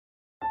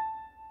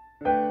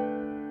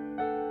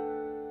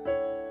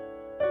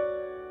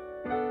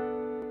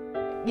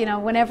You know,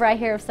 whenever I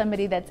hear of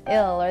somebody that's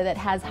ill or that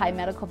has high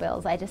medical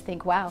bills, I just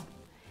think, wow,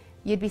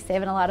 you'd be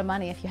saving a lot of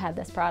money if you had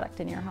this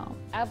product in your home.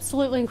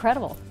 Absolutely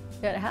incredible.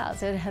 It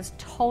has. It has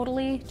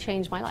totally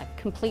changed my life,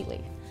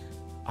 completely.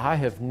 I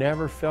have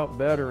never felt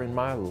better in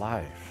my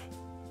life,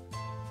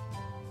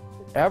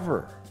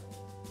 ever.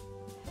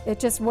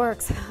 It just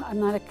works. I'm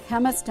not a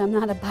chemist, I'm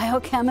not a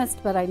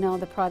biochemist, but I know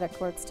the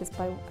product works just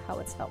by how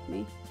it's helped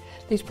me.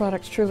 These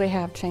products truly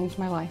have changed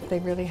my life. They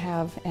really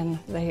have, and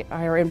they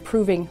are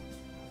improving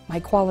my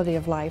quality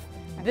of life.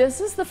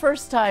 This is the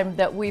first time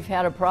that we've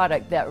had a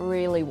product that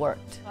really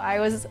worked.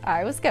 I was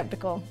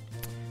skeptical,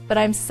 but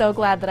I'm so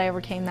glad that I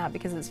overcame that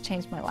because it's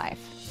changed my life.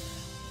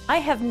 I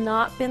have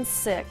not been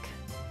sick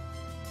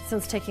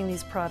since taking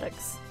these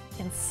products.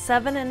 In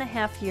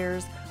 7.5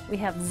 years, we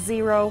have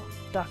 0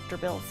 doctor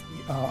bills.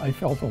 I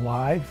felt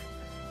alive.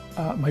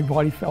 My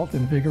body felt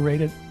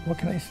invigorated. What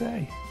can I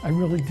say? I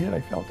really did. I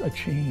felt a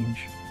change.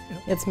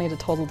 It's made a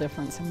total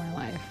difference in my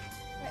life.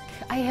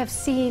 I have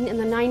seen, in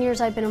the 9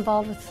 years I've been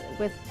involved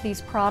with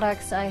these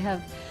products, I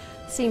have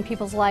seen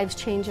people's lives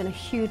change in a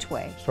huge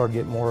way. Started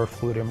getting more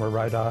fluid in my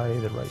right eye,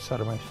 the right side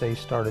of my face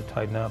started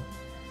tightening up.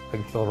 I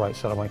could feel the right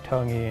side of my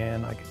tongue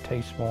again, I could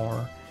taste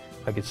more,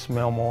 I could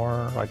smell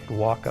more, I could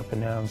walk up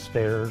and down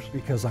stairs.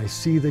 Because I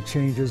see the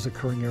changes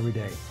occurring every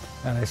day,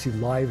 and I see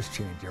lives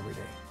change every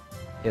day.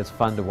 It's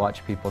fun to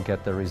watch people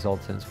get their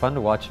results, and it's fun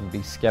to watch them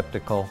be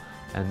skeptical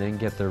and then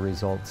get their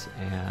results,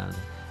 and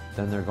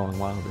then they're going,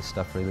 wow, this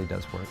stuff really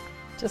does work.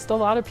 Just a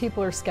lot of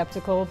people are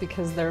skeptical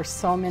because there are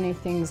so many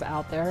things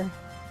out there,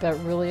 but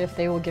really if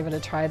they will give it a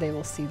try, they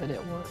will see that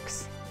it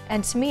works.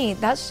 And to me,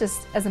 that's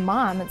just, as a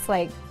mom, it's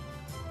like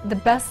the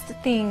best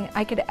thing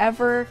I could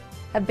ever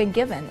have been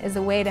given is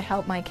a way to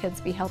help my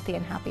kids be healthy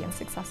and happy and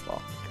successful.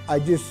 I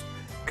just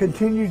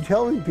continued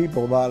telling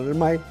people about it, and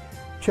my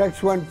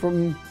checks went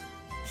from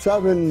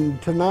 7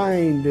 to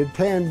 9 to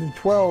 10 to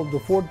 12 to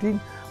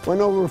 14,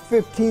 went over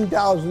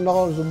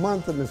 $15,000 a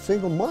month in a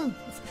single month.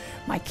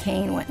 My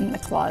cane went in the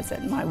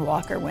closet, my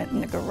walker went in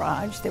the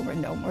garage. There were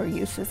no more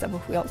uses of a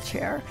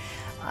wheelchair.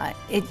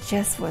 It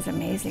just was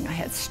amazing. I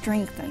had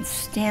strength and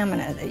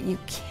stamina that you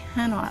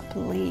cannot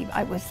believe.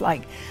 I was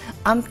like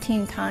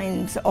umpteen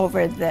times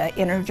over the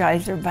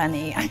Energizer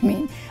Bunny. I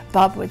mean,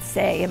 Bob would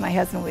say, and my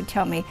husband would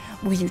tell me,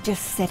 will you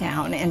just sit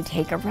down and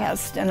take a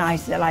rest? And I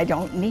said, I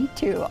don't need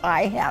to.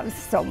 I have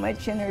so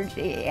much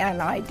energy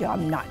and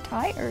I'm not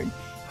tired.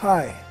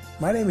 Hi,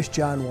 my name is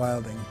John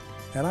Wilding,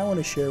 and I want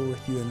to share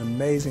with you an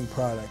amazing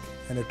product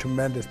and a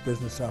tremendous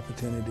business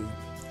opportunity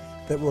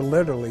that will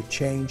literally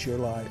change your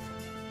life.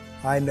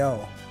 I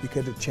know,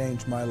 because it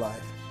changed my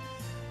life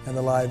and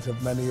the lives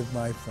of many of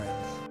my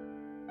friends.